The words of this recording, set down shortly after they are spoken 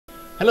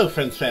Hello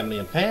friends, family,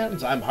 and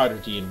fans, I'm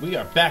Harder-D, and we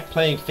are back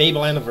playing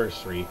Fable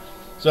Anniversary.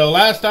 So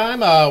last time,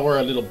 we're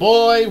a little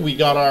boy, we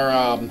got our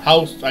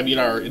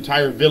our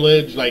entire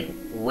village,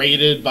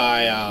 raided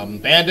by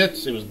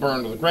bandits. It was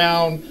burned to the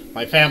ground,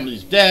 my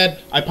family's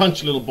dead, I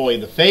punched a little boy in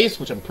the face,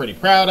 which I'm pretty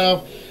proud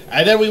of,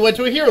 and then we went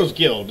to a heroes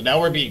guild, and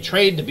now we're being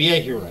trained to be a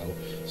hero.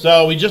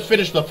 So we just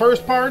finished the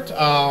first part,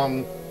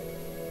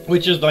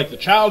 which is the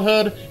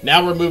childhood.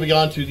 Now we're moving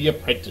on to the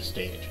apprentice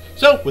stage.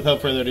 So,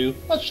 without further ado,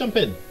 let's jump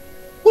in.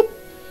 Whoop!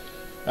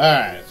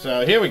 Alright,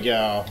 so here we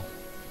go.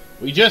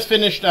 We just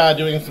finished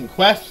doing some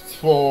quests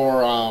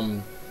for,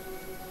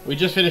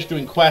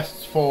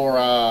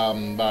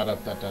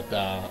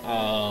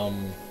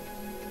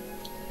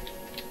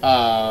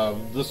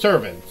 the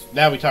servants.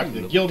 Now we talk to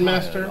the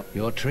guildmaster.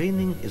 Your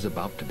training is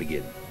about to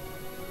begin.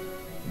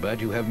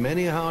 But you have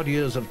many hard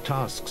years of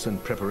tasks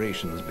and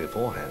preparations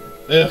beforehand.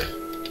 Ugh.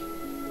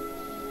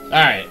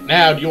 Alright,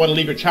 now do you want to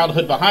leave your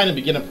childhood behind and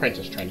begin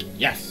apprentice training?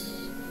 Yes.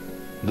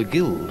 The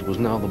guild was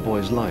now the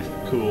boy's life.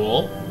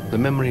 Cool. The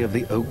memory of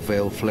the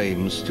Oakvale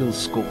flames still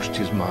scorched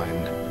his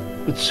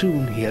mind, but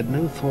soon he had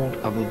no thought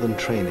other than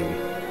training,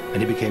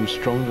 and he became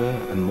stronger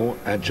and more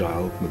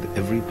agile with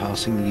every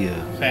passing year.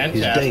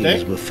 Fantastic. His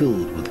days were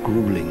filled with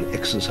grueling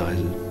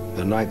exercises,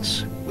 the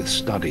nights with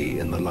study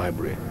in the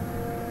library.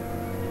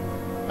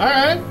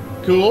 Alright,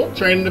 cool.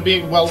 Training to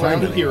be a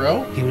well-rounded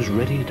hero. He was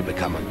ready to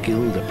become a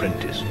guild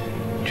apprentice,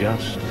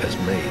 just as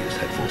Maze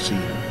had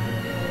foreseen.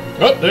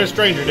 Oh, there's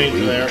stranger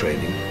danger there. The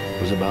training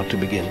was about to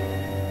begin.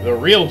 The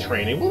real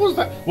training? What was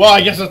that? Well, I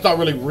guess that's not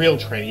really real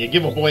training. You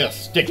give a boy a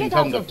stick and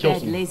tell him to kill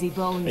some lazy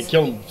bones. And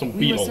kill some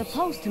beetles. We were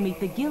supposed to meet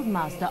the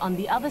guildmaster on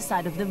the other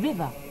side of the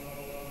river,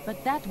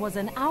 but that was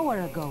an hour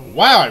ago.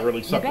 Wow, I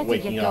really suck at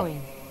waking get up.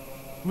 Going.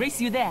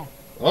 Race you there.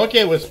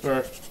 Okay,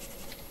 Whisper.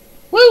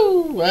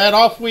 Woo! And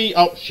off we...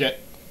 Oh, shit.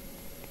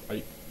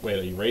 Wait,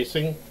 are you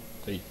racing?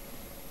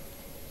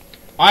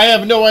 I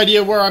have no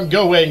idea where I'm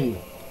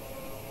going.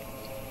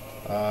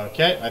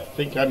 Okay, I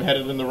think I'm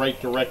headed in the right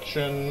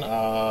direction.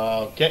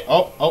 Okay.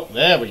 Oh,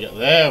 there we go.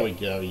 There we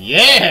go.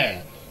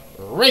 Yeah!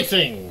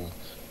 Racing!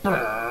 Did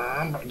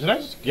I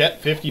just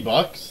get 50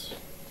 bucks?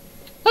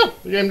 Huh,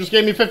 the game just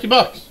gave me 50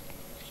 bucks.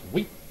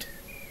 Sweet.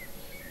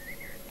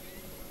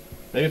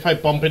 Maybe if I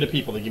bump into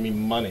people, they give me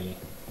money.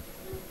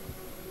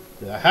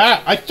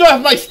 Aha! I still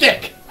have my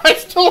stick! I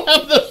still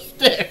have the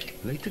stick!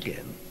 Late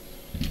again.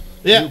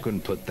 Yeah. You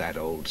can put that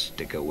old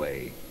stick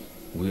away.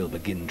 We'll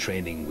begin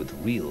training with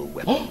real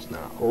weapons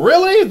now.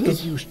 Really?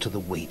 Get used to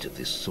the weight of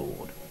this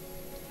sword.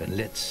 And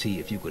let's see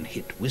if you can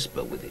hit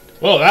Whisper with it.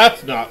 Well,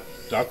 that's not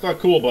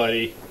cool,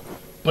 buddy.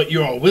 But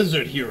you're a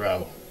wizard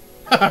hero.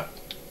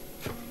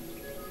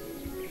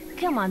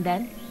 Come on,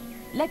 then.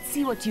 Let's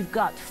see what you've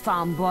got,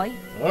 farm boy.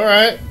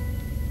 Alright.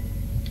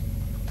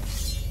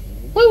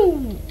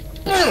 Woo!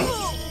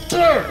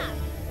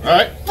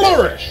 Alright,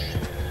 flourish!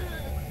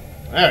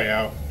 There we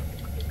go.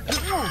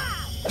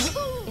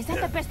 Is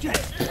that the best you...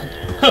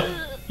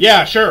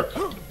 Yeah, sure.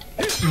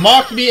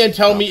 Mock me and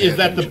tell me, is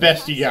that the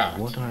best you got?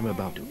 What I'm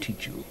about to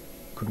teach you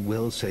could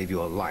well save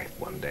your life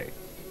one day.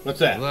 What's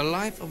that? The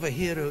life of a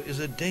hero is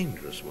a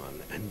dangerous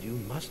one, and you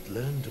must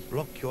learn to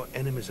block your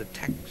enemy's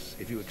attacks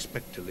if you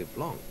expect to live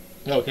long.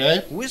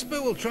 Okay.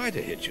 Whisper will try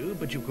to hit you,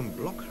 but you can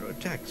block her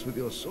attacks with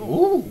your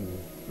sword. Ooh.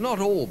 Not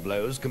all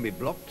blows can be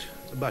blocked,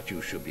 but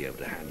you should be able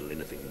to handle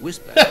anything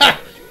Whisper.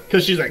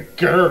 Because she's a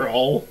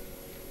girl.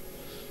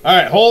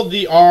 Alright, hold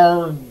the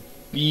R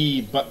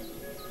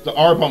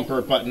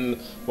bumper button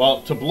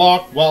to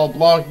block. While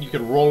blocking, you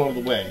can roll out of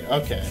the way.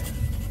 Okay.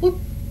 Whoop.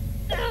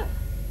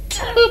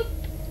 Whoop.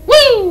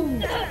 Woo!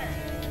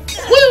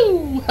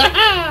 Woo!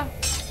 Ha-ha!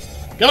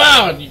 Come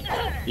on!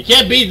 You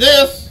can't beat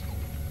this!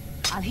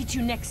 I'll hit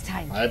you next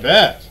time. I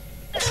bet.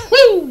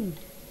 Woo!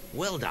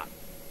 Well done.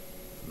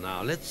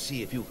 Now let's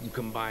see if you can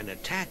combine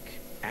attack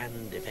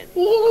and defense.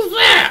 What was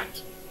that?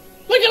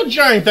 Look how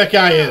giant that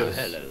guy is.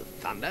 Hello,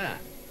 Thunder.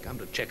 Come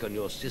to check on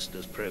your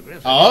sister's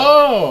progress.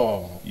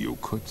 Oh! You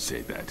could say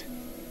that.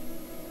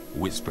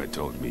 Whisper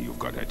told me you've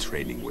got her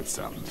training with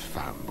some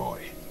farm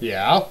boy.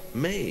 Yeah?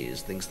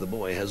 Maze thinks the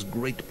boy has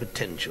great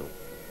potential.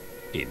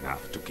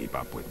 Enough to keep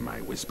up with my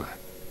Whisper.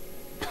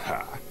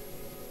 Ha!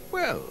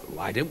 Well,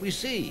 why don't we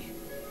see?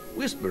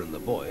 Whisper and the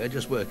boy are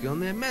just working on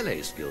their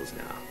melee skills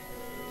now.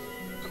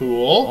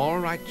 Cool. All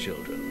right,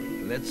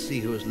 children. Let's see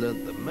who has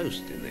learnt the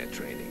most in their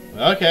training.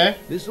 Okay.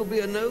 This will be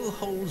a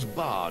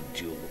no-holds-barred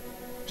duel.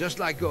 Just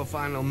like your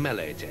final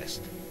melee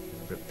test.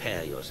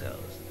 Prepare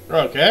yourselves.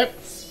 Okay.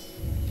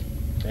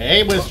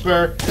 Hey,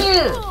 Whisper.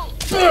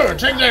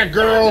 Take that,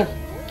 girl.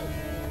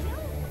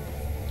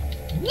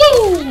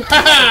 Woo!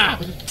 Ha-ha!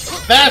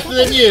 Faster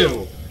than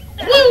you.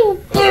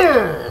 Woo!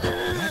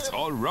 That's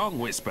all wrong,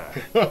 Whisper.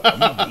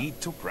 You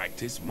need to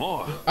practice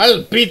more. I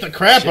just beat the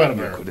crap out of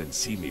You her. couldn't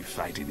see me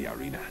fight in the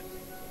arena.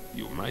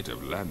 You might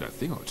have learned a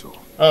thing or two.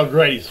 Oh,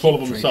 great. He's full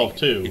of Keep himself,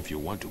 training too. If you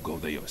want to go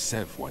there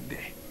yourself one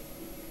day.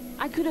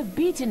 I could have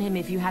beaten him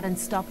if you hadn't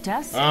stopped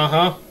us.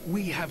 Uh-huh.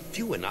 We have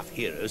few enough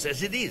heroes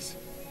as it is.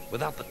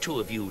 Without the two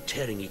of you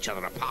tearing each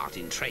other apart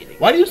in training.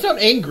 Why do you sound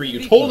angry?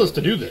 You told us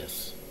to do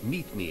this.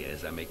 Meet me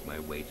as I make my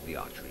way to the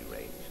archery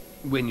range,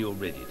 when you're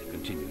ready to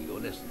continue your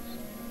lessons.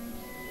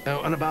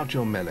 Oh, and about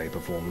your melee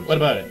performance. What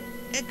about it?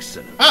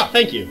 Excellent. Ah,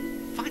 thank you.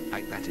 Fight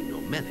like that in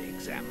your melee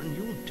exam and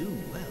you'll do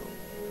well.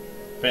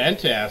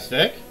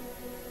 Fantastic.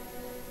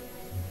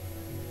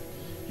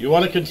 You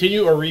want to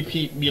continue or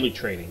repeat melee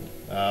training?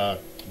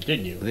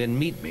 Continue. Then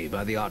meet me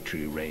by the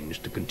archery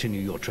range to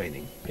continue your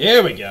training.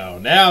 Here we go.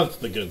 Now it's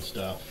the good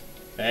stuff.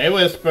 Hey,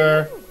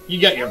 Whisper.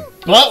 You got your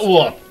butt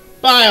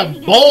whooped by a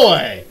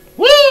boy.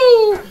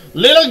 Woo!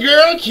 Little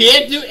girl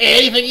can't do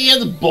anything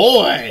against a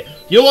boy.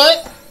 You know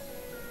what?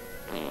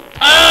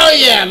 Oh,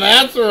 yeah,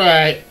 that's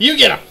right. You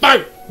get a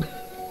fart.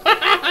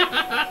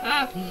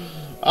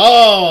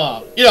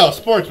 Oh, you know,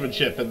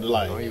 sportsmanship and the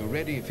like. Are you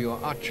ready for your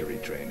archery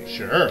training?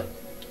 Sure.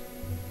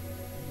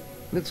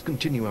 Let's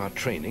continue our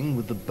training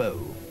with the bow.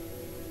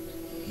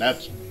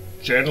 That's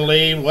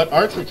generally what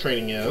archery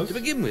training is. To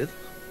begin with,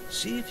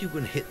 see if you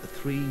can hit the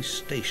 3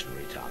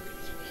 stationary targets.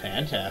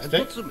 And Fantastic.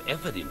 put some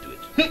effort into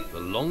it. The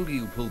longer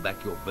you pull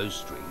back your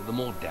bowstring, the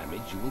more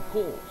damage you will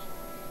cause.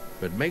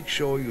 But make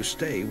sure you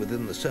stay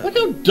within the Look circle.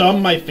 how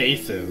dumb my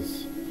face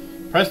is.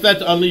 Press that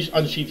to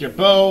unsheath your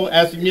bow.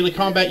 As in melee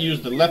combat,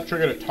 use the left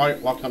trigger to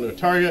lock onto a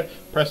target.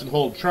 Press and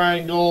hold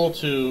triangle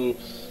to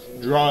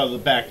draw the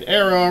back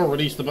arrow.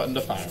 Release the button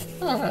to fire.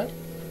 Alright.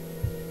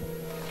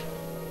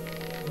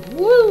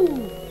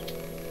 Woo!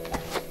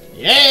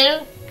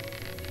 Yeah!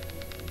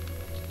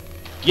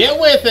 Get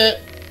with it!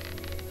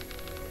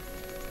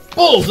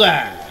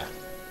 Bullseye!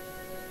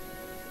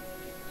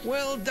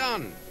 Well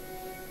done!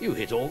 You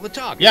hit all the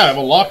targets. Yeah, I have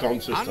a lock-on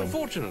system.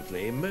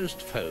 Unfortunately,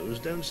 most foes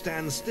don't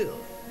stand still.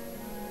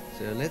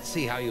 So let's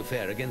see how you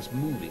fare against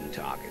moving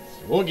targets.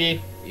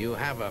 Woogie. You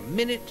have a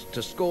minute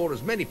to score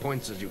as many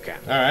points as you can.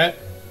 Alright.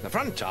 The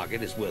front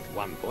target is worth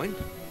 1 point.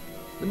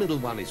 The middle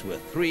one is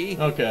worth 3.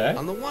 Okay.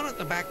 And the one at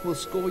the back will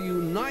score you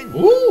 9 points.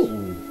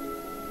 Ooh!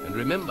 And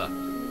remember,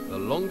 the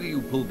longer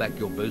you pull back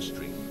your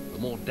bowstring, the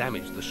more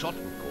damage the shot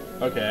will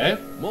cause. Okay.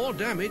 More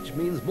damage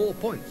means more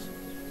points.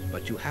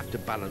 But you have to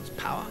balance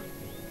power,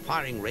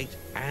 firing rate,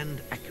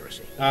 and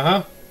accuracy.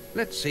 Uh-huh.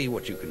 Let's see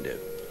what you can do.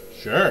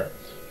 Sure.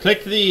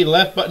 Click the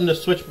left button to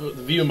switch the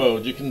view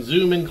mode. You can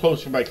zoom in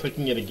closer by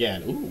clicking it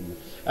again. Ooh.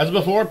 As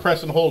before,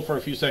 press and hold for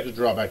a few seconds to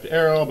draw back the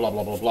arrow, blah,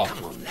 blah, blah, blah.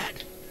 Come on,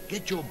 lad.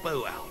 Get your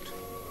bow out.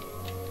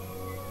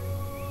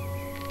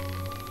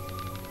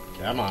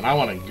 Come on, I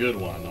want a good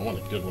one. I want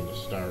a good one to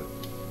start.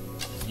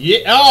 Yeah.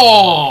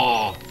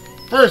 Oh!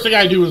 First thing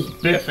I do is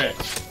biff it.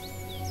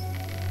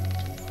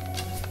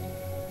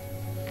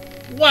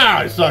 Wow,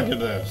 I suck at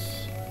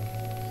this.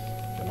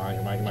 Come on,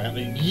 come on, come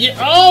on. Yeah.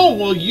 Oh,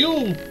 well,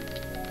 you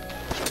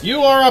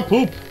are a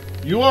poop.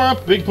 You are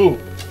a big poop.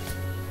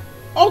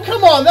 Oh,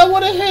 come on, that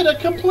would have hit it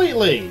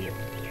completely.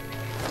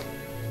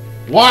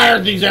 Why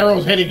are these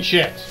arrows hitting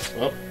shit?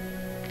 Oh.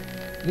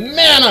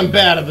 Man, I'm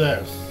bad at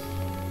this.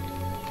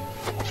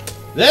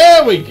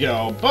 There we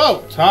go.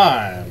 About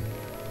time.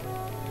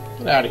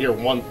 Get out of here,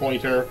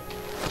 one-pointer.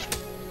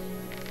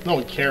 No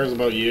one cares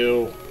about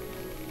you.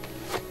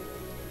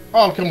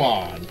 Oh, come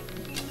on.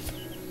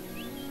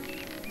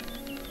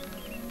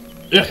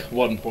 Ugh,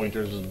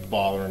 one-pointers is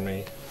bothering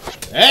me.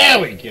 There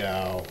we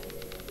go.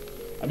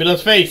 I mean,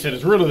 let's face it,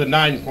 it's really the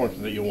 9-pointer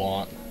that you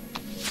want.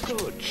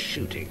 Good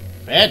shooting.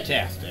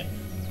 Fantastic.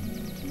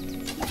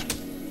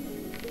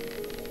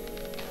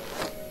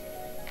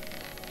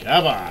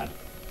 Come on.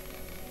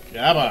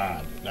 Come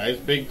on. Nice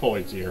big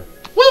points here.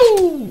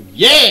 Woo!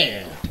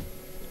 Yeah!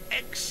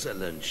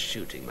 Excellent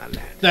shooting, my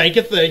lad. Thank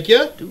you, thank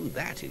you. Do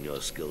that in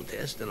your skill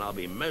test, and I'll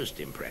be most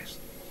impressed.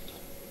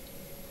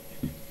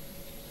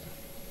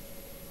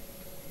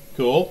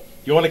 Cool.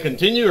 You want to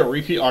continue or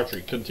repeat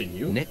archery?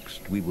 Continue.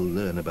 Next, we will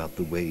learn about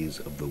the ways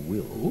of the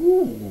will.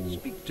 Ooh.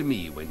 Speak to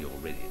me when you're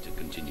ready to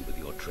continue with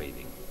your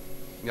training.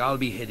 I'll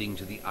be heading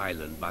to the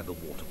island by the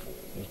waterfall.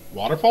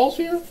 Waterfalls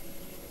here?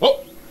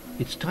 Oh!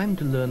 It's time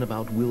to learn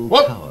about will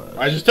Whoop! powers.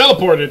 I just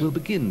teleported. We'll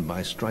begin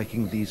by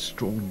striking these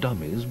straw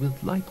dummies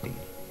with lightning.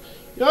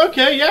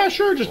 Okay, yeah,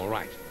 sure. Just, All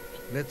right.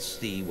 Let's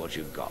see what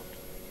you've got.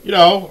 you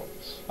know,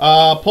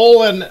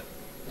 pull and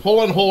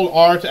hold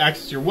R to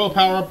access your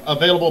willpower.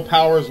 Available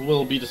powers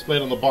will be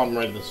displayed on the bottom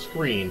right of the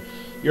screen.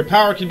 Your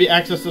power can be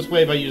accessed this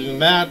way by using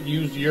that.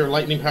 Use your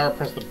lightning power,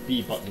 press the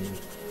B button.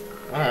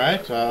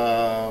 Alright,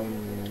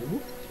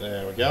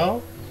 there we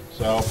go.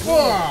 So,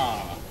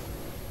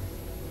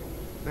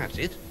 That's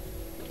it.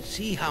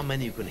 See how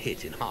many you can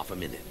hit in half a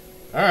minute.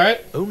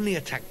 alright, Only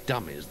attack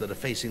dummies that are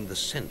facing the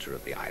center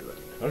of the island.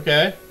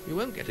 okay. You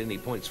won't get any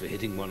points for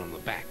hitting one on the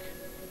back.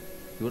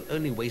 You will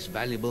only waste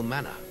valuable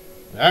mana.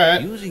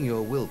 Alright, Using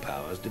your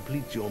willpowers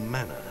depletes your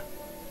mana,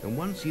 and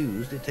once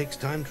used, it takes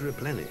time to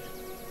replenish.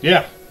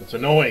 yeah, it's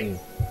annoying.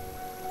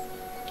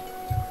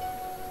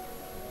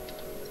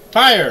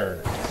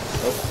 Fire!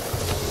 Oh.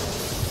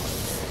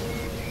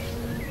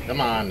 Come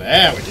on,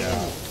 there we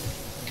go.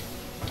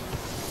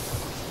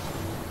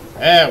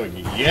 There we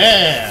go.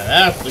 Yeah,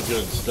 that's the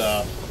good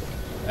stuff.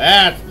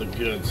 That's the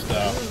good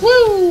stuff.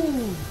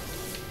 Woo!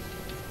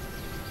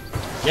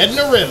 Get in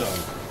the rhythm.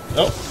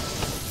 Oh.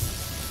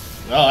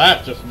 Oh,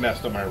 that just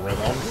messed up my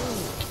rhythm.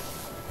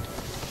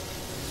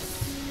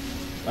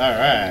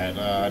 Alright.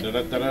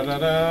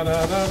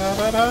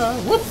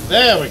 Whoop!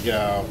 There we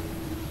go.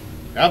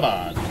 Come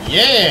on.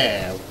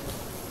 Yeah!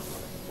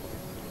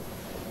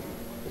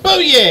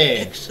 Booyah!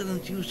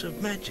 Excellent use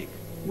of magic.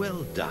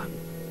 Well done.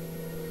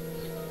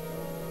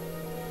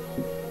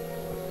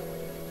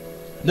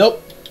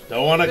 Nope.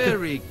 Don't want to.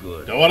 Very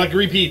good. Don't want to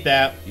repeat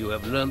that. You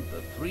have learnt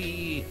the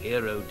 3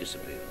 hero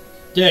disciplines.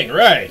 Dang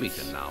right. We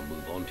can now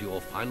move on to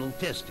your final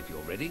test if you're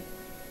ready.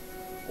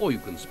 Or you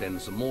can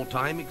spend some more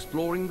time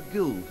exploring the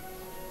guild.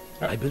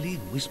 I believe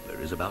Whisper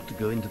is about to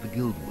go into the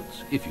guild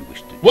woods, if you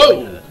wish to join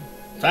Whoa! her.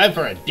 Time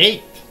for a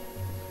date.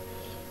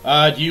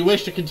 Do you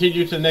wish to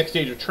continue to the next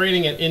stage of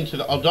training and into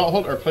the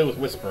adulthood, or play with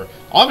Whisper?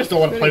 Obviously,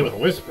 don't want to play with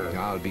Whisper.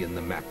 I'll be in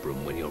the map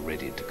room when you're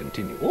ready to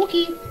continue.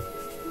 Okay.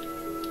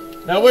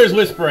 Now, where's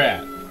Whisper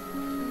at?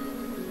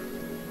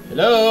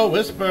 Hello,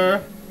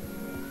 Whisper.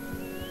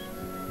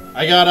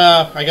 I got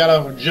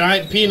a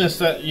giant penis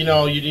that you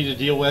need to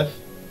deal with.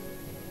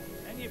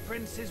 Any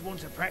apprentices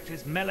want to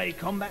practice melee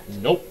combat?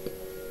 Nope.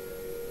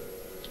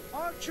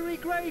 Archery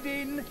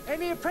grading.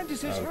 Any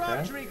apprentices for Okay.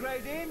 archery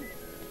grading?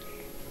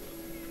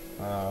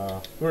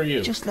 Who are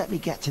you? Just let me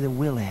get to the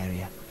will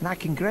area, and I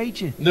can grade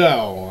you.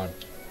 No,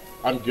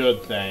 I'm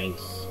good,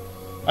 thanks.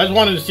 I just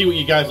wanted to see what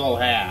you guys all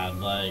had.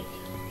 Like,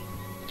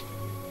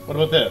 what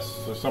about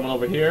this? There's someone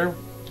over here.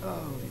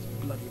 Oh, these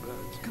bloody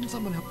birds. Can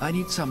someone help? I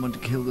need someone to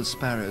kill the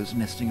sparrows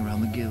nesting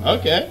around the guild.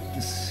 Okay.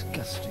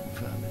 Disgusting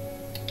vermin.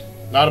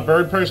 Not a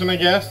bird person, I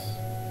guess.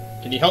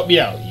 Can you help me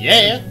out?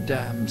 Yeah. Those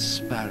damn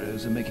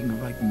sparrows are making a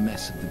right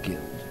mess of the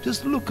guild.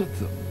 Just look at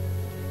them.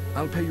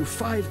 I'll pay you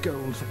 5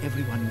 gold for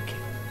everyone you kill.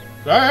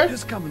 All right.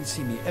 Just come and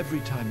see me every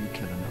time you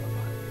kill another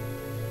one.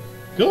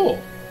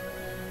 Cool.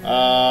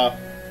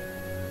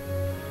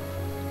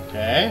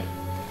 Okay.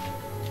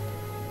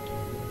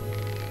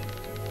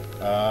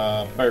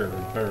 Bird.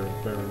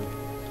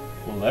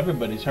 Well,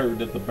 everybody's heard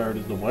that the bird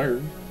is the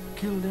word.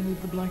 Killed any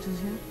of the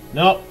blighters yet?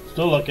 Nope,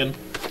 still looking.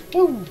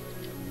 Woo.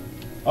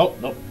 Oh,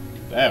 nope.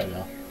 There we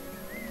go.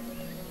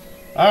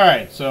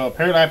 Alright, so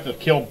apparently I have to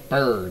kill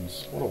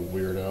birds. What a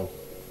weirdo.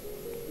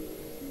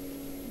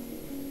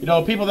 You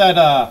know, people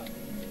that,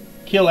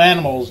 kill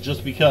animals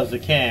just because they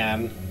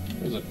can.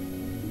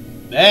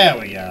 There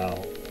we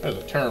go. There's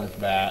a term for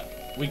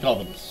that. We call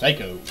them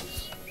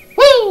psychos.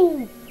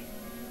 Woo!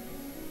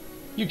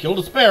 You killed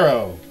a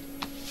sparrow.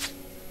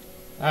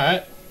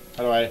 Alright.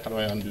 How do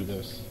I undo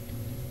this?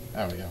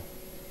 There we go.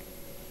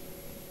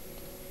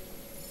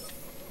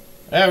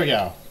 There we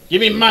go. Give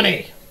me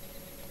money!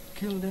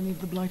 Killed any of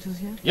the blighters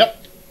yet?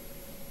 Yep.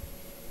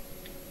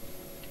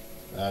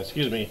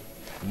 Excuse me.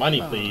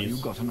 Money, please. You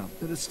got enough.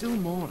 There are still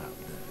more out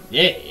there.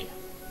 Yeah.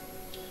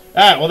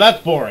 Alright, well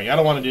that's boring. I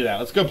don't want to do that.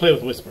 Let's go play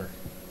with Whisper.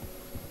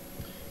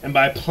 And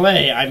by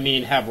play, I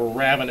mean have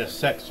ravenous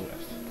sex with.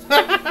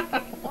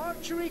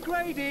 Archery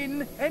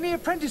grading. Any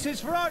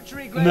apprentices for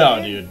archery grading?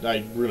 No, dude.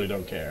 I really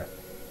don't care.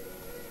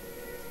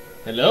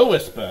 Hello,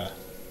 Whisper.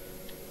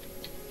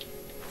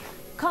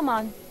 Come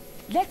on,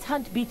 let's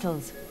hunt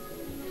beetles.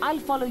 I'll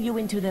follow you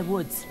into the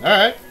woods.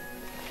 Alright.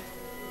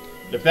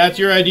 If that's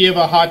your idea of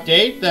a hot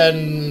date,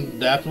 then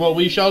that's what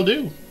we shall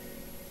do.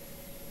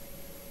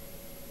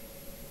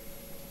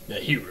 The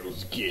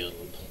Heroes Guild.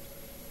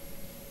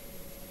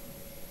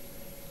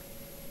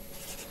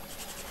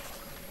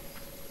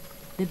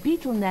 The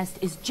beetle nest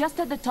is just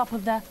at the top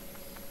of the...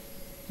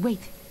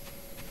 Wait.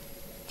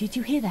 Did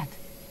you hear that?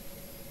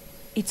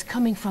 It's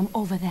coming from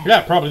over there.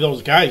 Yeah, probably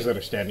those guys that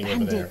are standing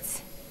over there.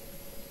 Bandits.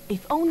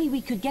 If only we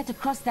could get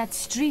across that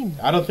stream.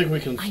 I don't think we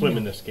can I swim know.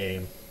 in this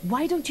game.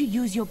 Why don't you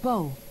use your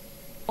bow?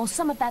 Or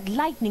some of that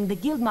lightning the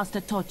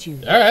guildmaster taught you.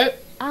 Alright.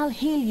 I'll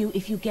heal you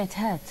if you get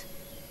hurt.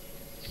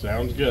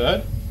 Sounds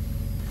good.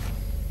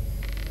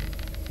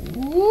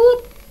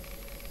 Whoop.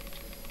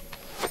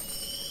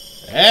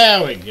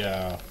 There we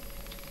go.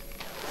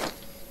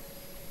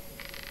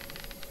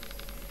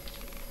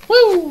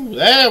 Woo!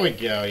 There we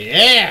go.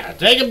 Yeah!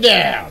 Take him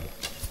down!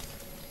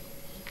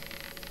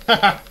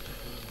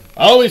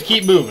 Always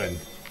keep moving.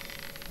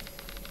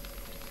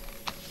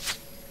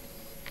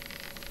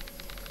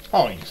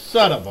 Oh, you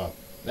son of a...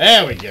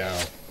 There we go.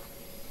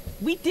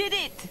 We did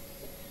it!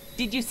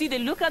 Did you see the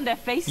look on their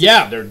faces?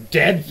 Yeah, they're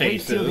dead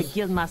Wait till the faces.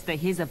 guildmaster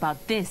hears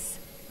about this.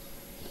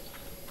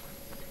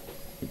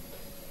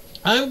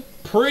 I'm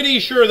pretty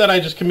sure that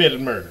I just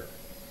committed murder.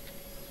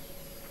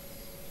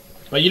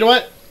 But you know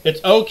what?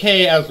 It's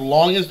okay as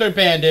long as they're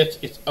bandits.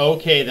 It's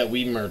okay that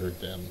we murdered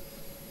them.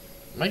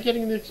 Am I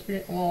getting the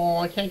experience? Oh,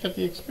 I can't get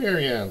the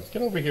experience.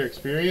 Get over here,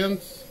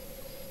 experience.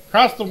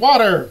 Cross the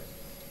water.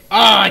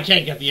 Ah, I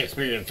can't get the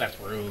experience. That's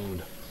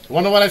rude. You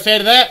wonder what I say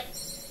to that?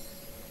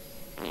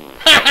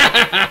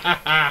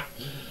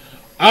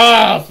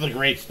 Oh, it's the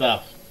great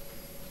stuff.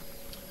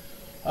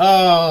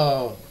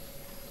 Oh.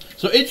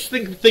 So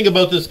interesting thing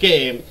about this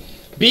game,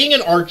 being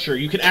an archer,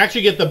 you can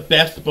actually get the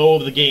best bow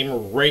of the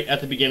game right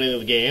at the beginning of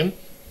the game,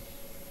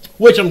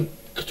 which I'm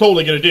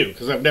totally going to do,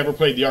 because I've never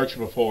played the archer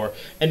before,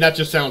 and that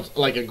just sounds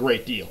like a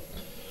great deal.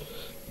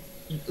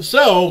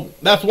 So,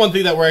 that's one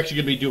thing that we're actually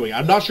going to be doing.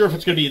 I'm not sure if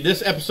it's going to be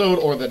this episode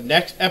or the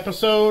next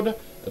episode,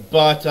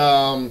 but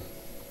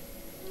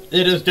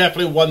it is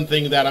definitely one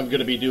thing that I'm going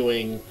to be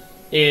doing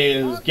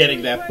is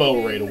getting that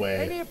bow right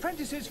away. Any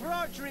apprentices for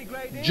archery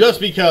grading? Just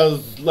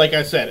because, like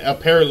I said,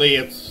 apparently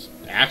it's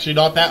actually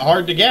not that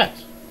hard to get.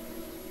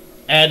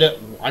 And,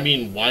 I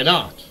mean, why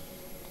not?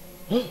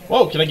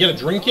 Whoa, can I get a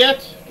drink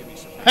yet?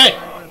 Hey,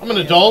 I'm an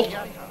adult.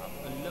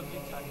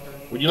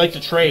 Would you like to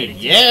trade?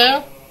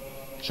 Yeah.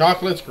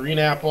 Chocolates, green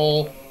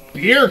apple,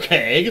 beer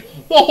keg.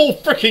 The whole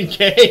freaking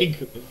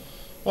keg.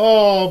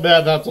 Oh,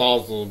 man, that's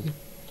awesome.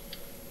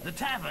 The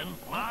tavern?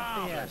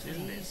 Wow,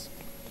 isn't this?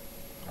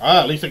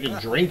 Ah, at least I can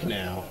drink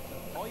now.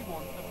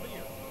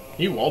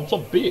 He wants a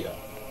beer.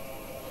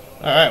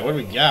 Alright, what do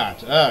we got?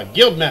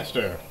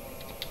 Guildmaster.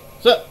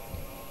 So,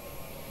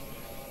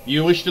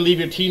 you wish to leave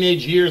your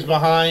teenage years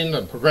behind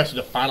and progress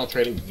into final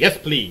training? Yes,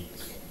 please.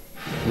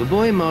 The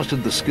boy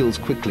mastered the skills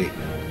quickly,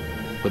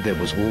 but there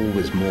was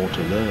always more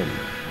to learn.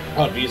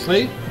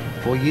 Obviously.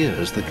 For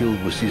years, the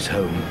guild was his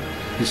home,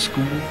 his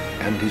school,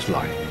 and his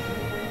life.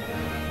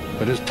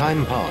 But as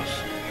time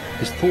passed,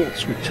 his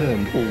thoughts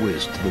returned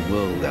always to the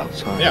world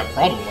outside. Yeah,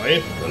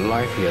 probably. The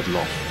life he had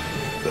lost,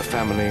 the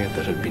family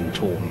that had been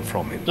torn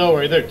from him. Don't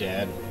worry, they're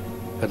dead.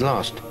 At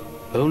last,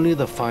 only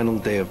the final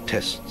day of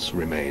tests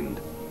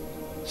remained.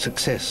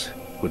 Success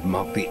would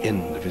mark the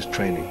end of his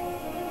training.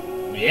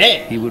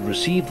 Yeah. He would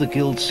receive the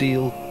guild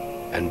seal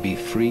and be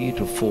free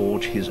to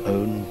forge his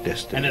own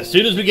destiny. And as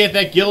soon as we get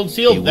that guild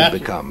seal, he would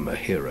become a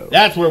hero.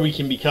 That's where we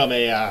can become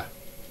a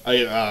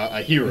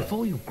hero.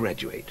 Before you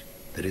graduate,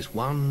 there is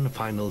one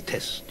final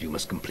test you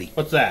must complete.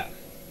 What's that?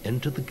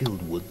 Enter the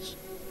guild woods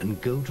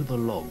and go to the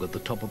log at the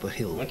top of the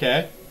hill.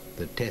 Okay.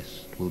 The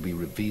test will be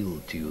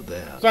revealed to you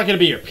there. It's not going to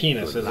be your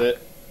penis, is it?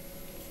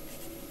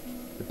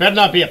 It better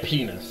not be a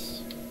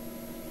penis.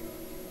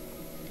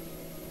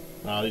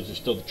 Oh, these are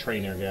still the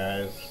trainer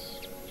guys.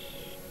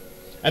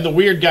 And the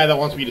weird guy that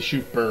wants me to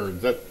shoot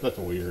birds. That's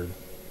weird.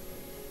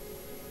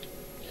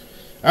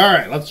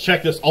 Alright, let's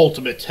check this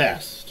ultimate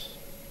test.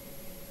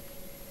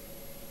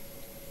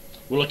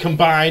 Will it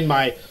combine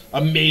my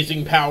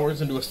amazing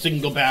powers into a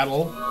single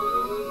battle?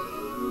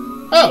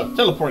 Oh,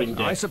 teleporting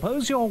dick. I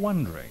suppose you're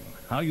wondering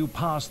how you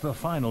pass the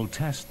final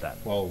test then.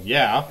 Well,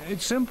 yeah.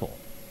 It's simple.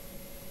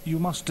 You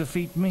must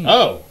defeat me.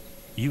 Oh.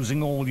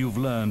 Using all you've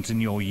learned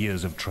in your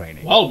years of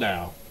training. Well,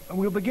 now.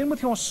 We'll begin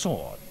with your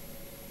sword.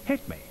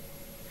 Hit me,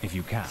 if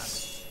you can.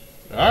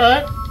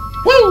 Alright.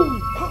 Woo!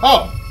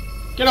 Oh!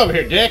 Get over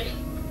here, dick.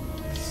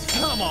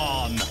 Come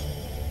on!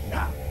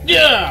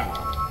 Yeah!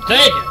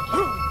 Take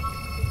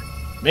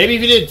it! Maybe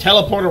if you didn't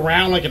teleport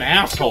around like an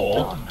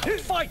asshole.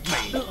 Fight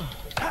me!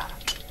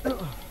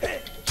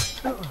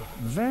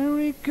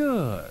 Very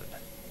good.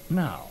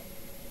 Now,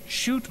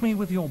 shoot me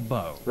with your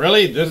bow.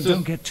 Really? This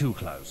Don't get too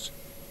close.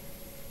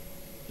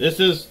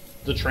 This is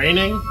the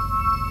training?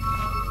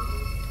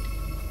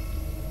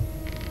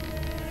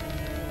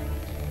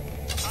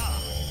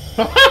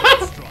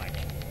 Strike.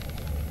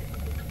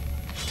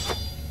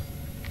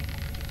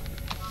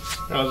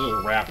 Let's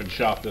just rapid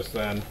shot this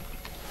then.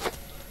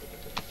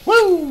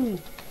 Woo!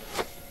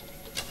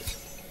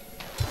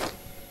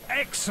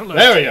 Excellent.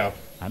 There we go.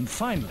 And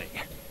finally,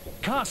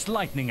 cast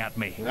lightning at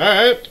me.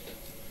 Alright.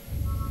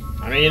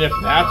 I mean, if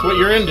that's what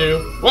you're into.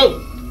 Whoa!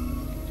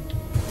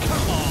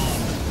 Come on.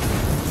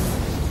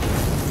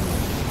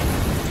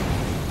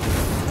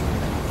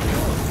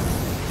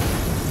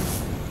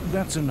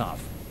 That's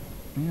enough.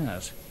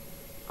 Yes.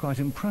 Quite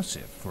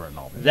impressive for a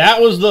novice.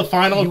 That was the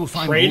final you will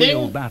find training?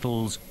 real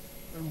battles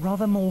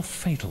rather more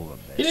fatal than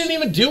this. He didn't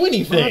even do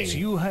anything. But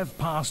you have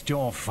passed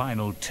your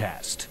final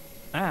test.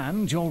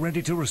 And you're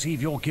ready to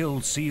receive your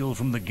guild seal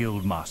from the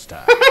guild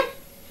master.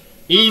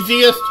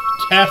 Easiest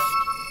test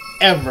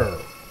ever.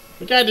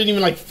 The guy didn't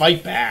even, like,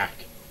 fight back.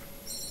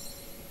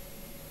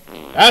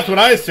 That's what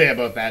I say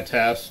about that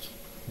test.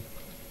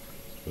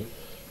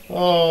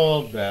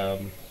 Oh,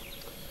 damn.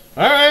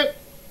 Alright.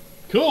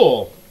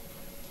 Cool.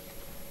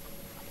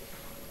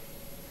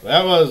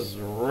 That was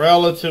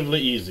relatively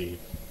easy.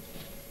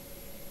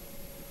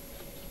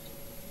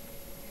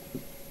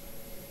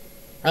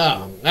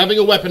 Having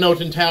a weapon out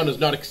in town is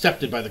not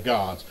accepted by the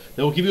gods.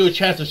 They will give you a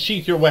chance to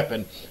sheath your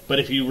weapon, but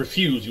if you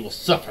refuse, you will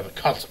suffer the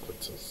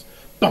consequences.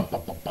 Bum,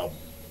 bum, bum, bum.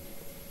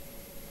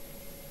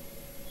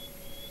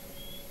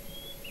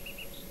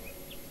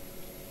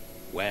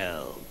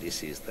 Well,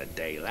 this is the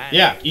day, lad.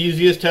 Yeah,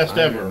 easiest test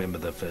I ever. remember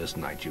the first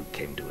night you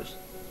came to us.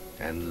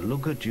 And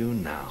look at you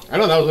now. I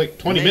know, that was like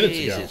 20 minutes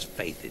ago. His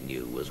faith in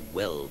you was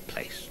well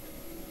placed.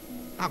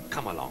 Now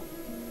come along.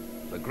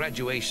 The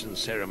graduation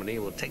ceremony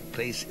will take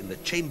place in the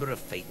Chamber of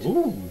Fate,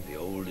 Ooh. the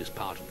oldest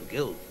part of the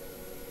guild.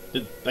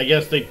 I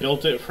guess they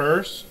built it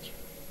first?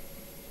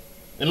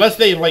 Unless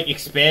they, like,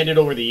 expanded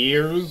over the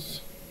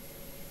years.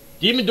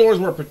 Demon doors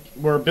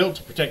were built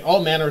to protect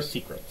all manner of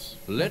secrets.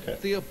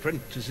 Let the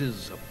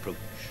apprentices approach.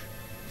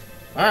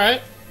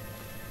 Alright.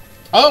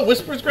 Oh,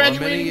 Whisper's For many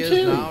graduating years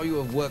too. now, you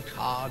have worked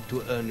hard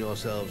to earn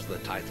yourselves the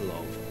title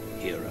of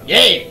hero.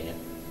 Yeah.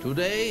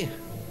 Today,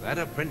 That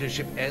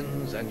apprenticeship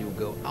ends and you'll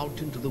go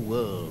out into the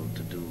world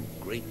to do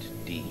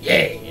great deeds.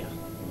 Yeah!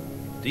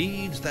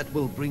 Deeds that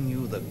will bring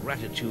you the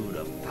gratitude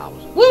of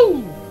thousands.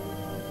 Woo!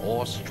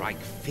 Or strike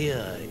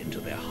fear into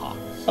their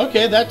hearts.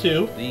 Okay, that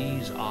too.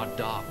 These are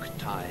dark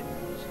times.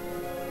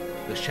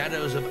 The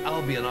shadows of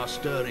Albion are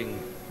stirring,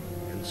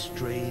 and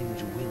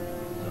strange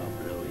winds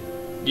are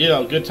blowing. You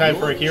know, good time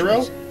for a hero?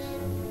 Choices,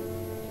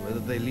 whether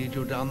they lead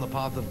you down the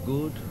path of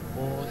good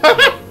or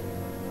evil,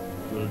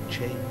 will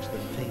change the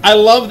fate. I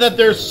love that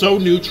they're so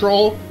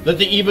neutral that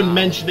they even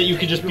mention that you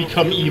could just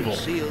become evil.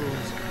 Seals and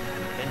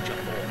venture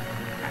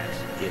forth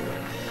as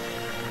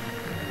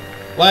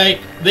heroes.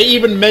 Like, they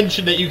even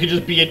mention that you could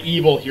just be an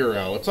evil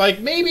hero. It's like,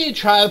 maybe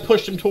try to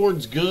push them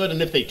towards good,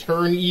 and if they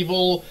turn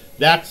evil,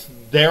 that's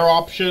their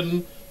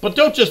option. But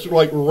don't just,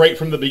 like, right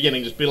from the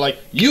beginning, just be like,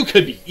 you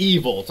could be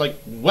evil. It's like,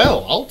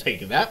 well, I'll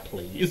take that,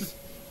 please.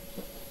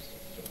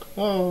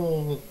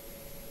 Oh.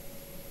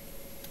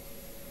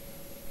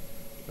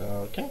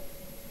 Okay.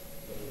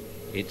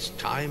 It's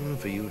time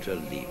for you to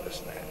leave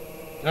us there.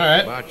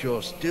 Alright. But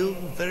you're still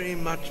very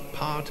much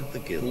part of the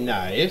guild.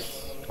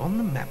 Nice. On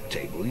the map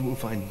table, you will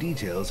find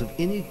details of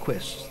any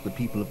quests the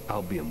people of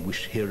Albion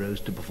wish heroes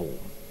to perform.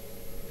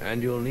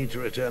 And you'll need to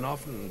return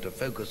often to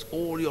focus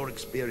all your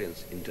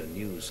experience into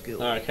new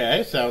skills.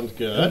 Okay, sounds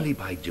good. Only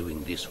by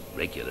doing this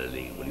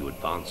regularly will you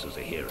advance as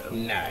a hero.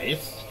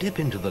 Nice. Step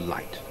into the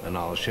light, and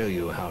I'll show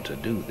you how to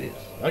do this.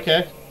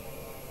 Okay.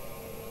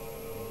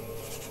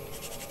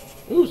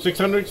 Ooh,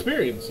 600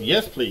 experience.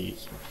 Yes,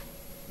 please.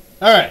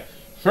 Alright,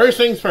 first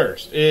things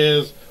first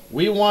is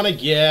we want to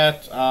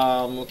get,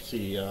 let's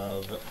see,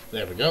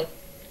 there we go.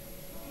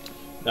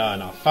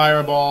 No,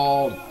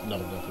 Fireball. No,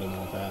 definitely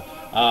not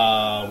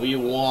that. We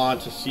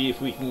want to see if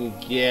we can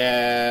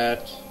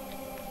get...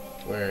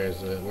 Where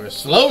is it? Where's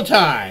Slow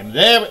Time?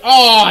 There we...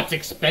 Oh, it's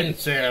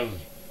expensive!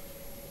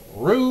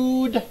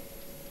 Rude!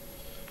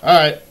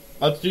 Alright,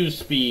 let's do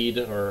Speed,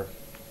 or...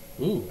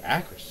 Ooh,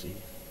 Accuracy.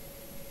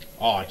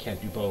 Oh, I can't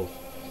do both.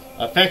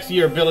 Affects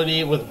your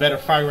ability with better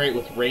fire rate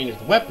with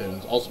ranged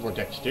weapons, also more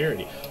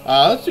dexterity.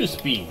 Let's do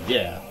Speed,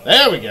 yeah.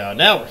 There we go,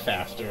 now we're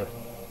faster.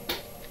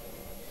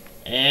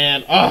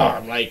 And,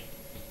 I'm like...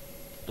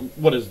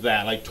 What is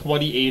that? Like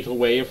 28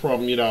 away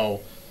from, you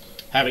know,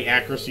 having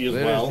accuracy as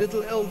well. There's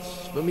little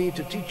else for me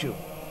to teach you,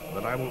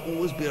 but I will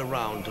always be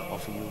around to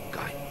offer you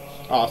guidance.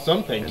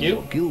 Awesome, thank And you.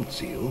 your guild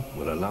seal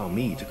will allow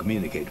me to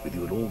communicate with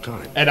you at all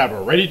times. And I've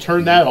already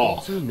turned that You'll off.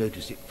 also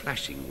notice it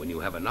flashing when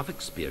you have enough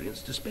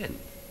experience to spend.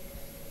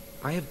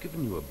 I have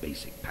given you a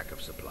basic pack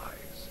of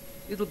supplies.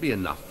 It'll be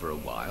enough for a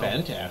while.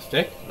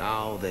 Fantastic.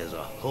 Now there's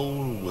a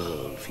whole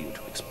world for you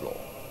to explore.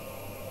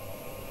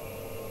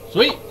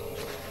 Sweet.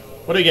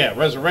 What do you get?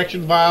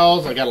 Resurrection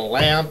vials. I got a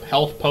lamp,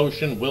 health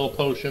potion, will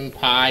potion,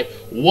 pie.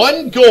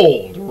 1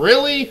 gold.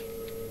 Really?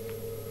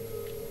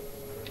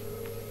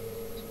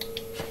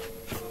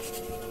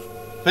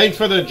 Thanks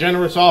for the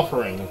generous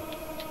offering.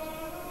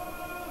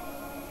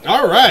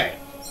 Alright.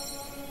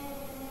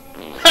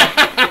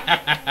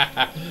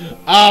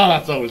 Oh,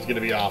 that's always going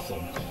to be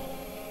awesome.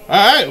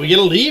 Alright, we get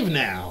to leave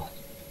now.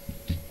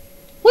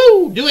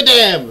 Woo! Do a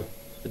dab!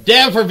 A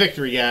dab for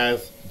victory,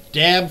 guys.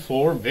 Dab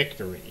for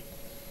victory.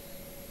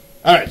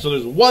 Alright, so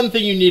there's one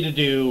thing you need to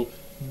do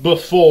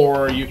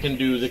before you can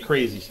do the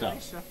crazy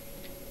stuff.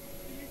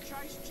 You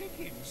chase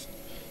chickens.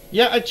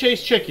 Yeah, I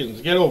chase chickens.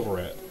 Get over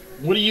it.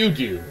 What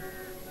do?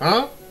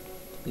 Huh?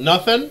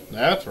 Nothing?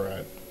 That's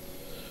right.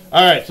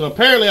 Alright, so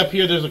apparently up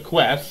here there's a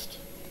quest.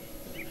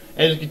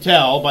 As you can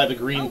tell by the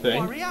green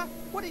thing. Warrior,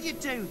 what did you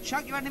do?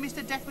 Chuck your enemies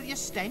to death with your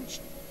stench?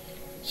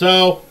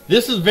 So,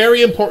 this is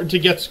very important to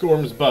get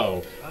Skorm's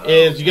Bow.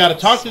 Is you gotta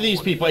talk to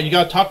these people and you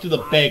gotta talk to the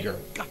beggar.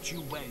 Got you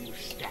where you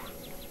stand.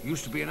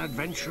 Used to be an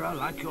adventurer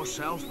like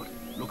yourself, but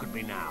look at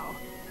me now.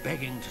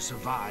 Begging to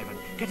survive and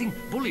getting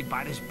bullied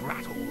by this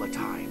brat all the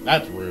time.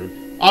 That's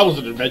rude. I was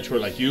an adventurer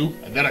like you,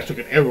 and then I took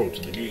an arrow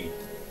to the knee.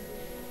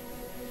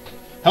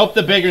 Help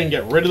the beggar and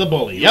get rid of the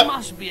bully. You Yep.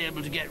 must be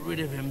able to get rid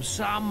of him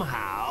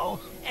somehow.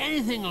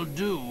 Anything'll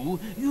do.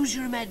 Use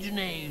your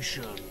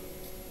imagination.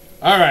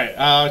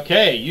 Alright,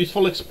 okay.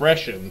 Useful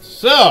expressions.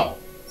 So,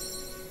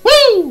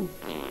 woo!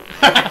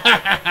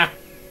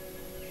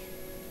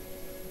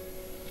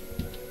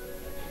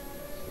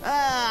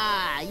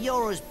 Ah,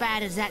 you're as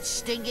bad as that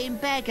stinking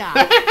beggar.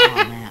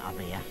 I'm out of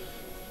here.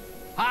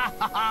 Ha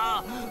ha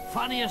ha!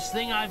 Funniest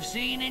thing I've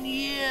seen in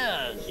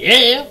years.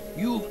 Yeah.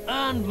 You've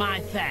earned my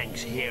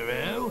thanks,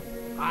 hero.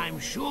 I'm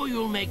sure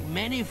you'll make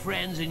many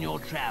friends in your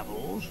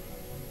travels.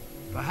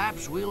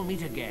 Perhaps we'll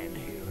meet again,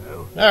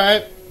 hero.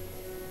 Alright.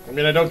 I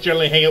mean, I don't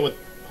generally hang out with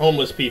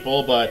homeless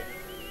people, but,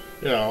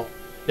 you know.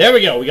 There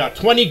we go. We got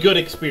 20 good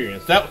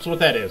experience. That's what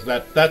that is.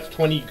 That's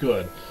 20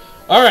 good.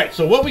 Alright,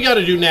 so what we got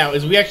to do now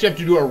is we actually have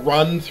to do a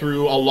run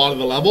through a lot of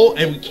the level,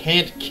 and we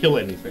can't kill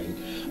anything.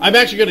 I'm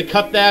actually going to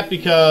cut that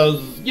because,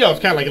 you know, it's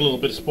kind of like a little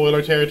bit of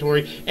spoiler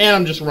territory, and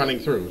I'm just running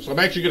through. So I'm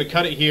actually going to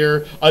cut it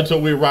here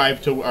until we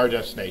arrive to our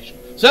destination.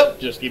 So,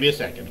 just give me a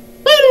second.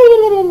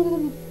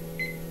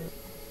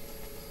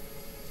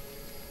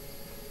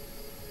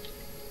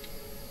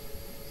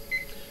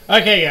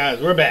 Okay,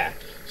 guys, we're back.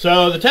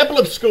 So, the Temple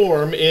of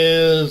Skorm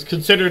is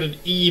considered an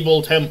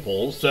evil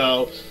temple.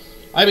 So,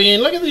 I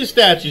mean, look at these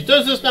statues.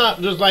 Does this not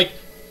just, like,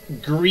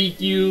 greet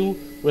you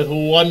with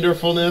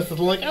wonderfulness? It's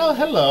like, oh,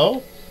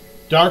 hello.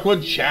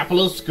 Darkwood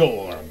Chapel of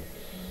Skorm.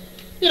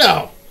 You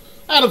know,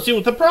 I don't see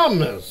what the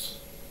problem is.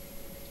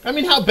 I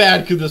mean, how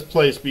bad could this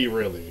place be,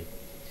 really?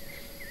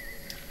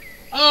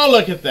 Oh,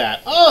 look at that.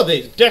 Oh,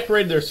 they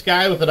decorated their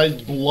sky with a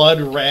nice blood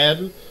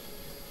red.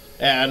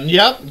 And,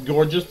 yep,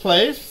 gorgeous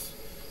place.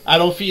 I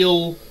don't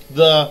feel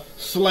the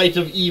slight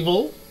of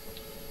evil.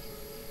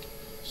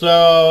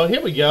 So,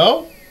 here we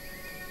go.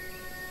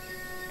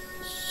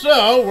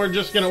 So, we're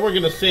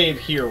gonna save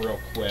here real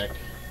quick.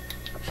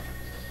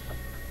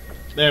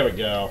 There we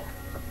go.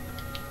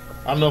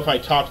 I don't know if I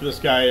talked to this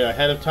guy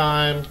ahead of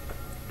time.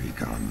 Be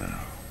gone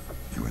now.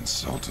 You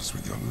insult us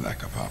with your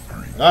lack of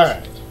offering.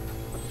 Alright.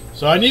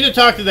 So I need to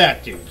talk to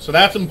that dude. So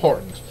that's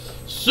important.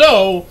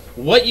 So,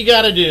 what you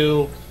gotta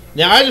do...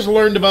 Now, I just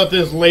learned about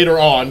this later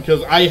on,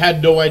 because I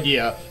had no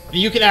idea. That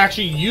you can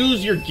actually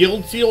use your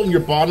guild seal in your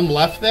bottom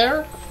left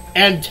there,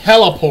 and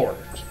teleport.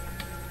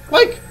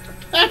 Like,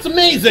 that's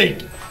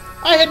amazing!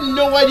 I had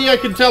no idea I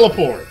could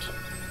teleport.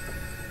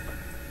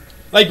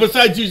 Like,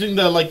 besides using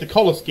the, like, the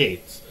Cullis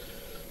gates.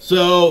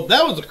 So,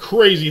 that was a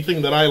crazy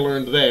thing that I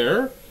learned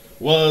there,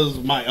 was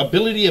my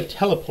ability of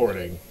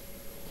teleporting.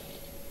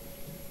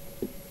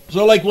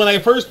 So, like, when I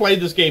first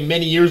played this game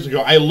many years ago,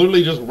 I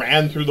literally just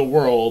ran through the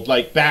world,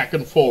 like, back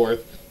and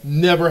forth,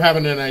 never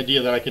having an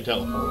idea that I could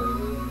teleport.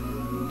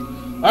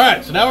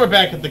 Alright, so now we're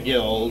back at the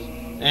guild,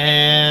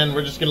 and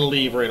we're just gonna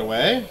leave right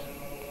away.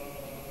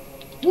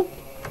 Whoop.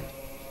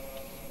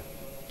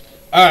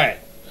 Alright.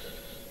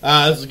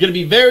 This is gonna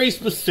be very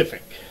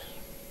specific.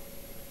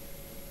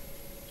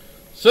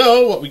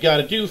 So, what we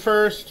gotta do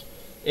first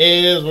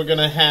is we're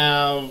gonna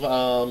have,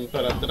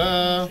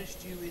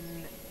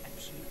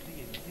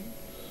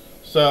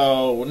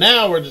 So,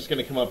 now we're just going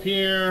to come up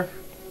here.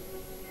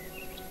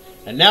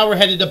 And now we're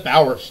headed to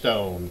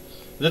Bowerstone.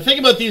 The thing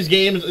about these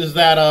games is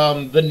that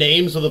the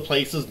names of the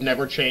places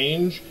never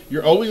change.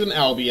 You're always in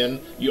Albion.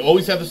 You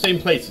always have the same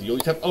places. You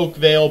always have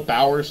Oakvale,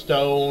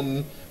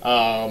 Bowerstone.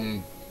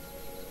 I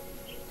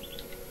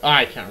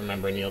can't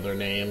remember any other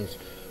names.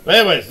 But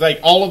anyways, like,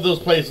 all of those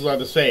places are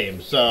the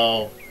same.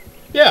 So,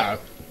 yeah.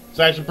 It's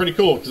actually pretty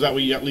cool, because that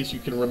way at least you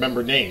can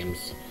remember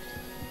names.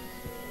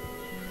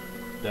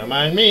 Don't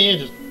mind me,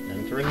 just...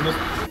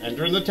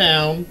 entering the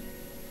town.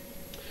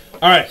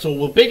 Alright,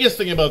 so the biggest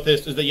thing about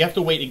this is that you have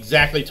to wait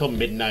exactly till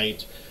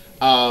midnight.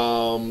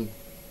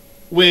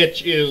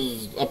 Which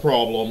is a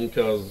problem,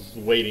 because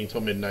waiting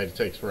till midnight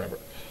takes forever.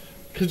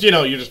 Because, you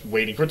know, you're just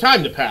waiting for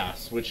time to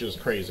pass, which is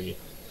crazy.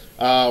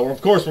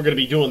 Of course, we're going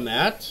to be doing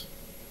that.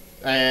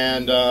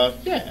 And,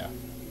 yeah.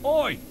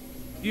 Oi!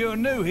 You're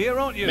new here,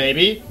 aren't you?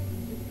 Maybe.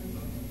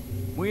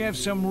 We have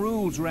some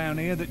rules round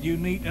here that you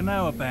need to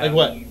know about. Like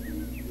what?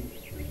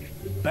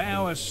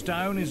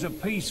 Bowerstone is a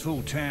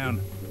peaceful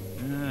town.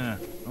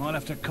 I'll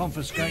have to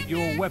confiscate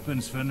your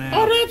weapons for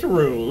now. Oh, that's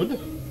rude.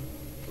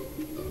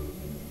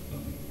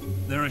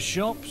 There are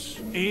shops,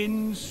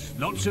 inns,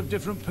 lots of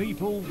different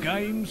people,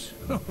 games,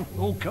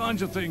 all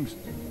kinds of things.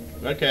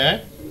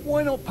 Okay.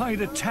 Why not pay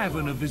the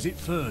tavern a visit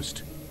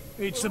first?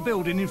 It's the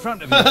building in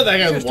front of you. That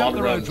guy's just up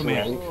the road walking from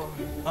around here.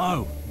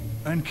 Oh,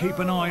 and keep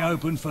an eye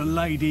open for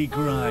Lady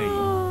Grey.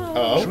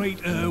 Oh.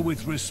 Treat her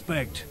with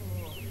respect.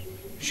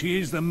 She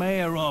is the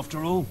mayor,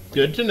 after all.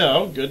 Good to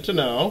know, good to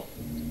know.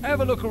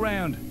 Have a look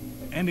around,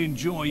 and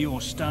enjoy your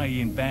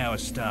stay in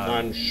Bowerstone.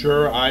 I'm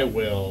sure I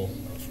will.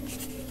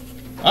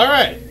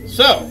 Alright,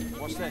 so,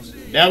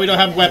 now we don't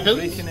have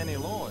weapons.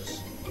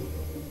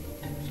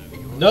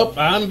 Nope,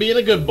 I'm being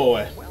a good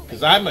boy,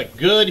 because I'm a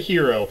good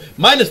hero.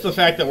 Minus the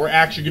fact that we're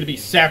actually going to be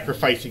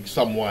sacrificing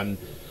someone.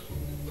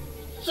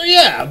 So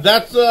yeah,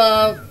 that's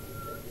a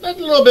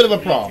little bit of a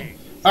problem.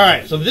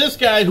 Alright, so this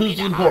guy, who's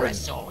important?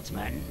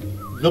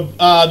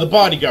 The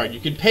bodyguard. You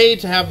can pay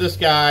to have this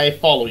guy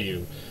follow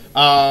you.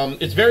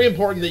 It's very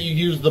important that you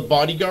use the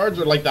bodyguards,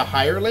 or like the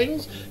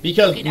hirelings,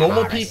 because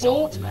normal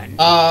people,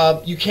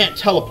 you can't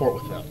teleport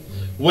with them.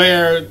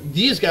 Where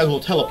these guys will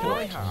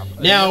teleport.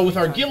 Now, with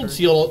our guild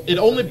seal, it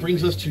only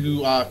brings us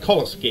to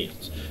Cullis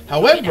gates.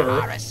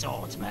 However,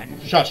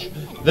 shush.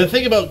 The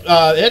thing about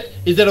it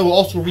is that it will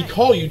also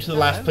recall you to the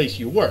last place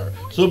you were.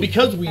 So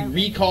because we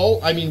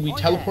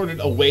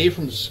teleported away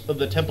from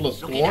the Temple of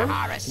Skorm,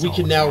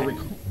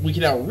 we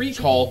can now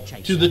recall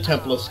to the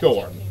Temple of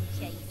Skorm.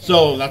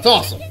 So that's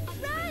awesome.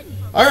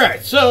 All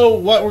right. So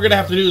what we're gonna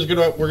have to do is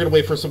we're gonna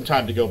wait for some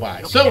time to go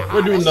by. So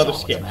we're doing another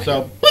skip.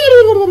 So.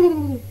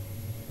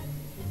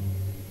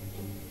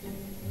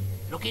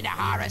 Looking to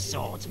hire a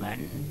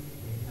swordsman.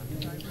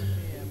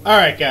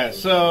 Alright guys,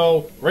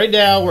 so right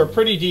now we're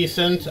pretty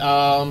decent.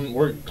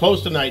 We're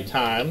close to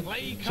nighttime,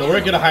 so we're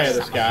gonna hire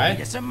this guy.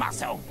 Some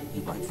muscle.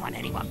 You won't find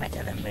anyone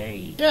better than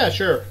me. Yeah,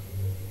 sure.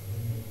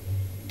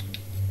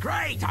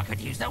 Great, I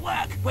could use the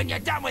work. When you're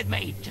done with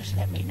me, just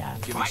let me know.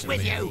 Right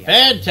with you.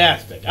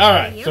 Fantastic.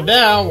 Alright, so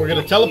now we're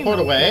gonna teleport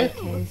away.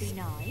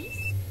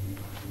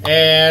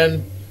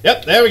 And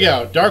Yep, there we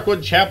go.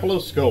 Darkwood Chapel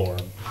of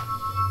Skorm.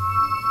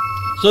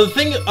 So the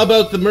thing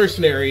about the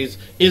mercenaries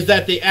is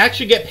that they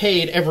actually get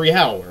paid every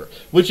hour,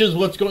 which is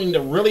what's going to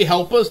really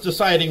help us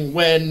deciding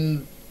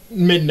when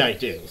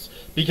midnight is.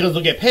 Because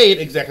they'll get paid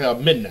exactly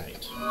on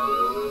midnight.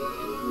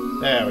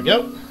 There we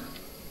go.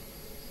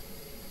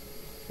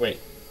 Wait,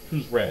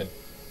 who's red?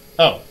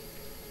 Oh.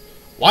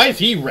 Why is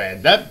he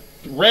red? That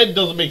red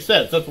doesn't make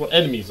sense. That's what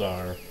enemies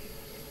are.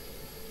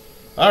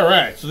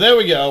 Alright, so there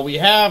we go. We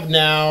have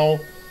now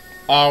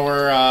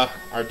our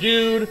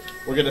dude.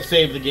 We're going to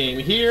save the game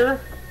here.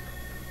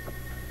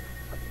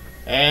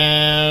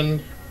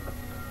 And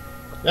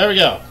there we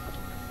go.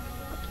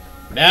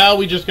 Now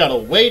we just gotta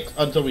wait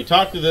until we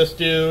talk to this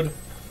dude.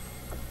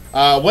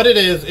 What it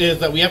is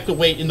that we have to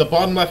wait in the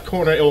bottom left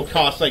corner. It will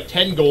cost like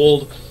 10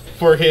 gold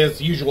for his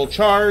usual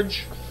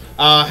charge.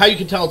 How you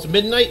can tell it's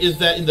midnight is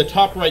that in the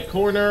top right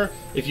corner,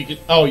 if you can,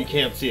 oh, you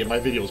can't see it. My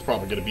video is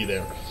probably gonna be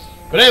there.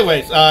 But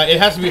anyways, it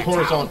has to be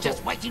horizontal.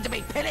 Just waiting to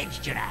be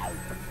pillaged, you know.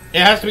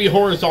 It has to be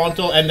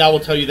horizontal, and that will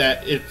tell you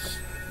that it's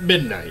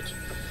midnight.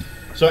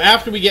 So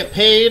after we get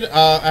paid,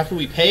 after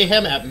we pay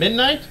him at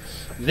midnight,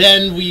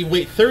 then we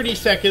wait 30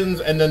 seconds,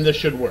 and then this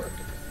should work,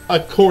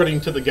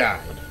 according to the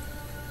guide.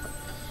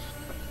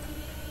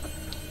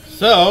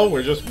 So,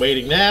 we're just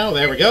waiting now.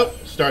 There we go.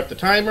 Start the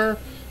timer.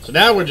 So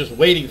now we're just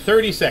waiting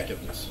 30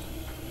 seconds.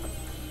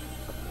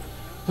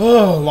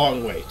 Oh,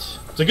 long wait.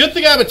 It's a good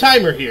thing I have a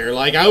timer here.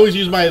 Like, I always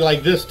use my,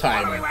 like, this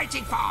timer. What are we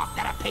waiting for?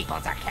 There are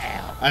people to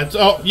kill. And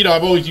so, you know,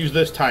 I've always used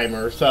this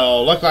timer,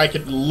 so luckily I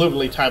could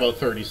literally time out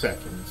 30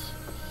 seconds.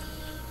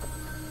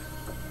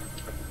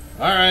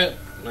 Alright,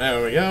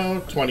 there we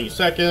go. 20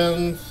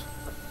 seconds.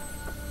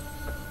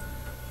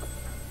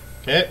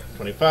 Okay,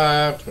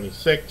 25,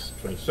 26,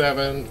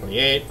 27,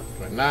 28,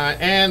 29,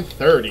 and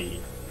 30.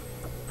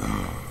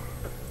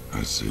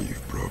 I see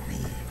you've brought me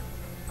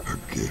a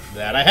gift.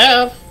 That I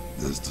have.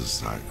 This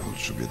disciple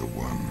should be the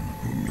one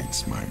who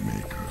meets my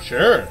maker.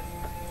 Sure.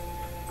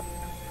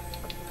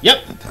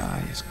 Yep. The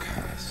die is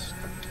cast.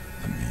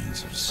 The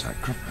means of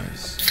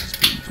sacrifice has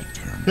been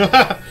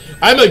determined.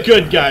 I'm a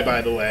good guy, by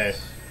the way.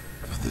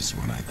 For this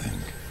one, I think,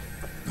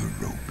 the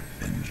rope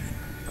engine.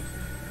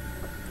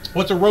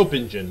 What's a rope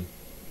engine?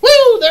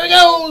 Woo! There he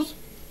goes!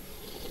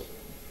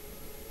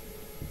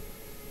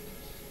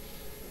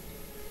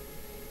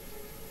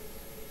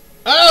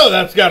 Oh,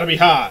 that's gotta be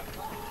hot.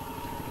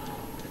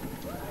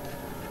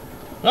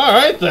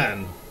 Alright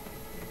then.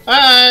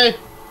 Hi!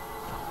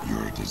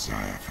 Your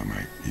desire for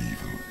my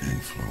evil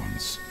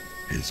influence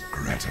is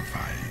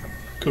gratifying.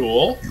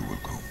 Cool. You will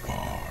go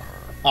far.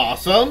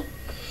 Awesome.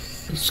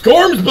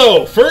 Skorm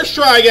Bow! First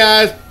try,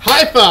 guys.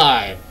 High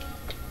five.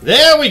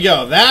 There we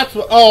go. That's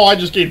what... Oh, I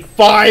just gained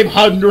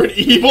 500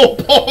 evil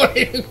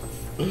points.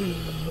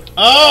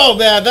 Oh,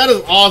 man. That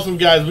is awesome,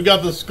 guys. We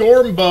got the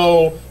Skorm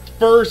Bow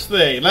first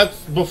thing. Let's...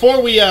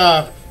 Before we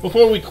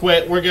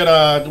quit, we're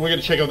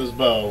gonna check out this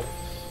bow.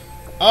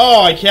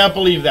 Oh, I can't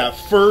believe that.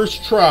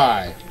 First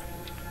try.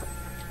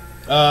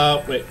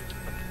 Wait.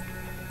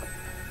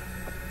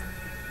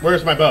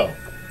 Where's my bow?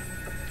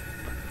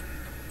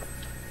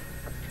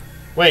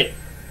 Wait.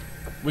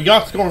 We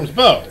got Skorm's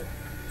bow.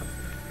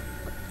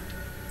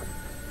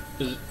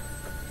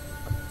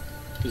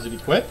 Is it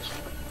equipped?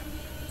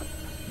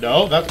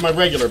 No, that's my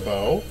regular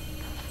bow.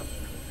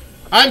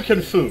 I'm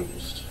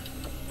confused.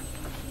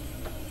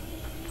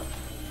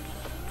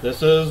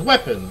 This is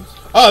weapons.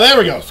 Oh, there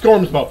we go.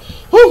 Skorm's bow.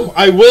 Whew,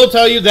 I will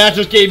tell you, that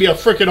just gave me a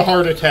freaking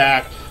heart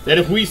attack. That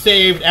if we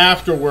saved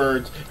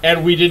afterwards,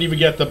 and we didn't even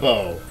get the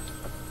bow.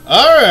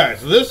 Alright,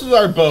 so this is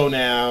our bow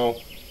now.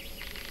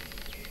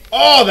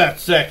 Oh, that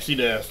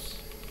sexiness.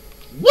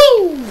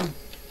 Woo!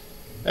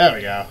 There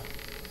we go.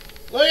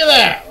 Look at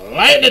that.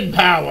 Lightning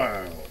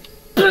power.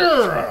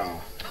 There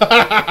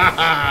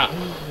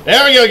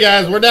we go,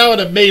 guys. We're now an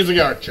amazing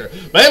archer.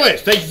 But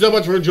anyways, thank you so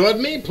much for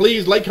joining me.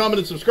 Please like, comment,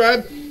 and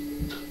subscribe.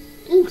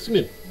 Ooh,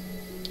 excuse me.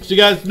 So you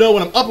guys know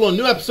when I'm uploading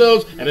new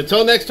episodes. And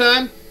until next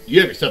time,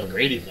 you have yourself a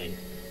great evening.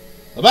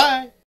 Bye-bye.